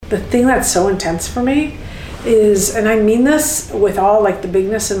the thing that's so intense for me is, and I mean this with all like the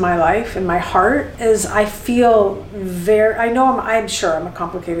bigness in my life and my heart, is I feel I'm sure I'm a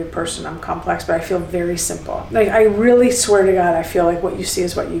complicated person, I'm complex, but I feel very simple. Like, I really swear to God, I feel like what you see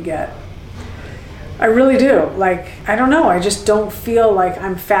is what you get. I really do. Like, I don't know, I just don't feel like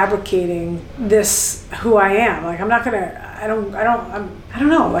I'm fabricating this, who I am. Like, I'm not gonna, I don't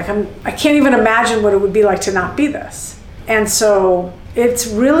know, like I can't even imagine what it would be like to not be this. And so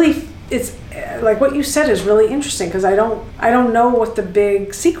it's like what you said is really interesting, because I don't know what the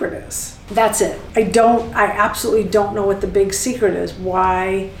big secret is. That's it. I absolutely don't know what the big secret is.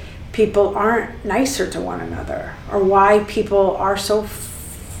 Why people aren't nicer to one another, or why people are so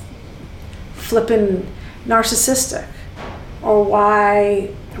flippin' narcissistic, or why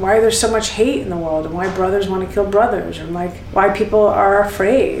there's so much hate in the world, and why brothers want to kill brothers, and like why people are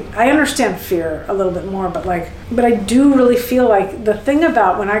afraid. I understand fear a little bit more, but I do really feel like the thing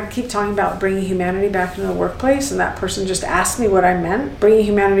about when I keep talking about bringing humanity back into the workplace, and that person just asked me what I meant, bringing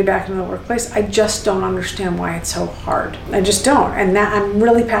humanity back into the workplace, I just don't understand why it's so hard. I just don't. And that I'm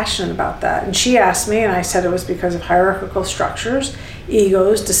really passionate about that. And she asked me, and I said it was because of hierarchical structures,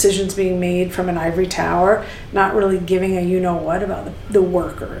 egos, decisions being made from an ivory tower, not really giving a you-know-what about the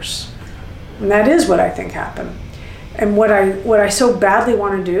workers. And that is what I think happened. And what I so badly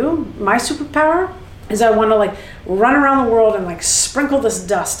want to do, my superpower, is I want to like run around the world and like sprinkle this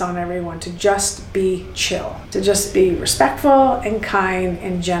dust on everyone to just be chill, to just be respectful and kind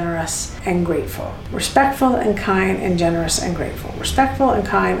and generous and grateful. Respectful and kind and generous and grateful. Respectful and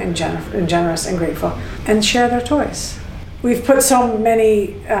kind and generous and grateful. And share their toys. We've put so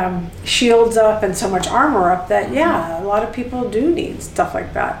many shields up and so much armor up that, yeah, a lot of people do need stuff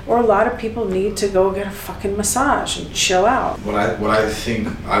like that. Or a lot of people need to go get a fucking massage and chill out. What I think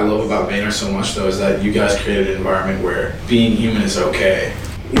I love about Vayner so much, though, is that you guys created an environment where being human is okay.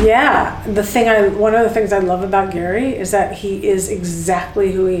 Yeah, one of the things I love about Gary is that he is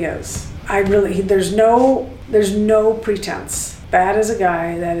exactly who he is. There's no pretense. That is a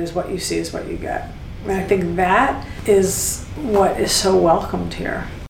guy, that is what you see is what you get. And I think that is what is so welcomed here.